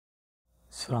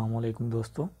अस्सलाम वालेकुम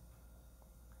दोस्तों,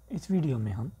 इस वीडियो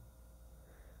में हम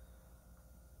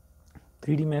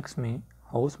 3D Max में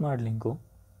हाउस मॉडलिंग को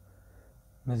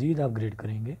मज़ीद अपग्रेड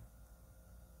करेंगे।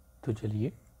 तो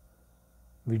चलिए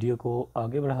वीडियो को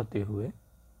आगे बढ़ाते हुए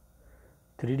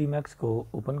 3D Max को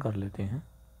ओपन कर लेते हैं।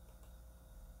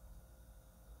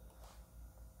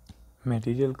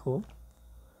 मटेरियल को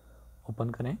ओपन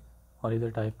करें और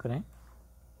इधर टाइप करें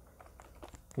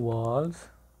वॉल्स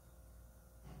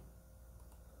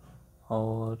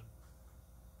और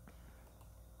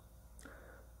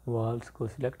वॉल्स को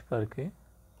सिलेक्ट करके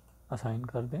असाइन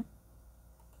कर दें।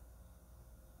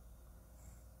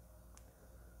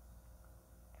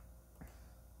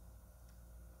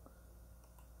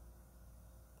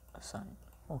 असाइन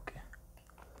ओके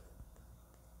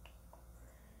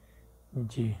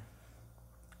जी।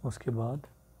 उसके बाद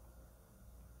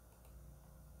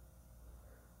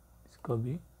इसको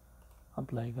भी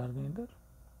अप्लाई कर दें इधर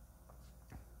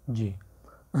जी।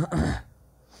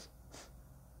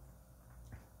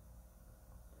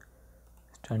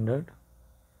 स्टैंडर्ड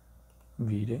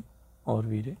वीरे और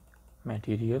वीरे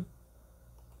मटेरियल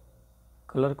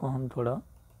कलर को हम थोड़ा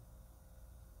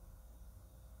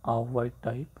ऑफ वाइट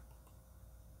टाइप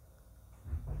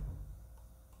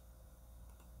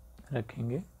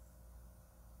रखेंगे।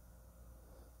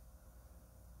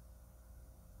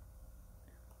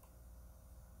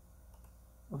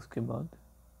 उसके बाद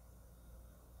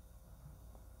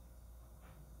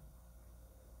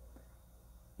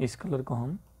इस कलर को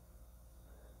हम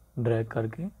ड्रैग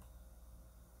करके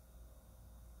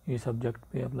ये सब्जेक्ट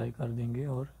पे अप्लाई कर देंगे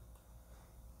और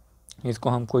इसको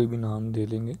हम कोई भी नाम दे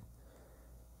लेंगे,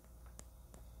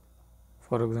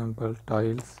 फॉर एग्जांपल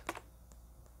टाइल्स।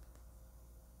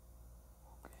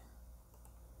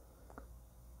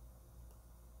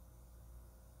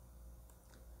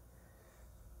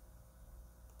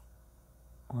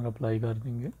 और अप्लाई कर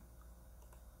देंगे।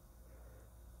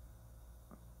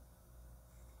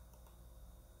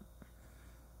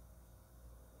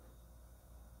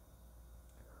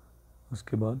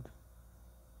 उसके बाद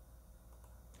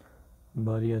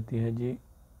बारी आती है जी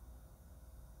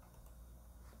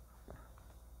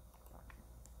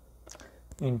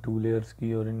इन 2 लेयर्स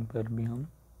की, और इन पर भी हम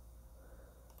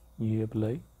ये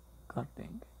अप्लाई कर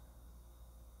देंगे।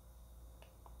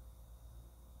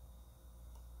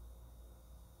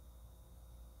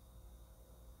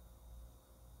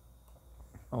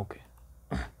 ओके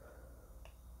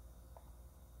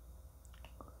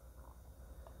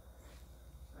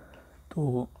तो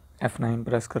F9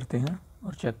 प्रेस करते हैं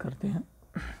और चेक करते हैं।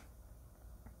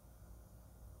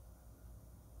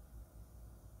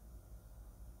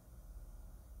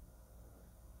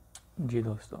 जी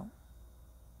दोस्तों,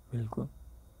 बिल्कुल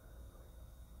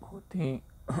बहुत ही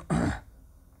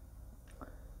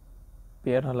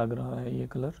प्यारा लग रहा है ये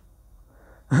कलर।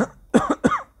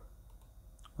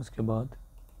 उसके बाद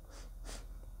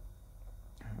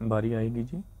बारी आएगी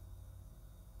जी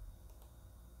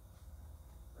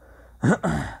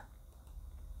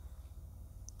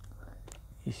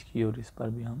इसकी, और इस पर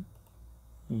भी हम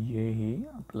ये ही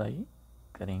अप्लाई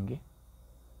करेंगे।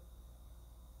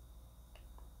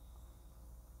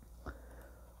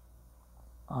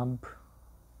 अब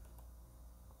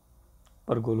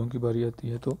पर गोलों की बारी आती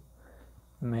है तो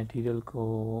मटेरियल को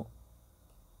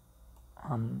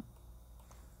हम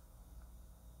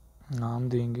नाम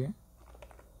देंगे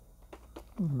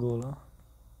गोला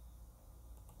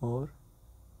और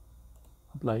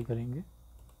अप्लाई करेंगे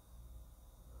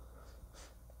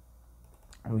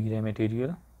वीरे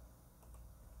मटेरियल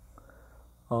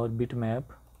और बिट मैप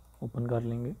ओपन कर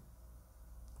लेंगे।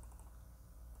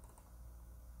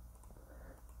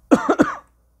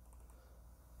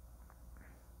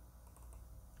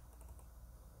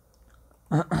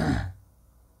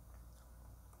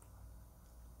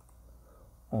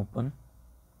 ओपन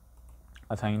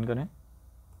असाइन करें।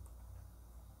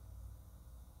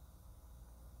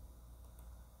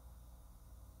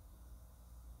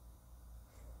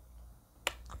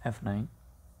 F9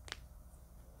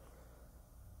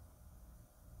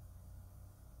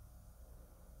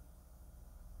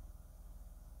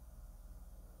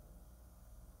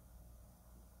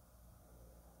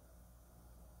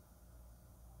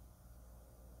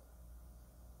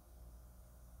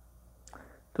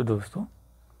 तो दोस्तों,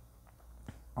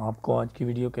 आपको आज की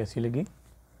वीडियो कैसी लगी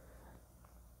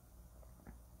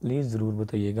प्लीज़ ज़रूर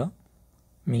बताइएगा।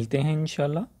 मिलते हैं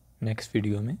इंशाल्लाह नेक्स्ट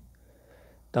वीडियो में।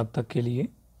 तब तक के लिए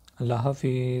अल्लाह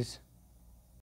हाफिज़।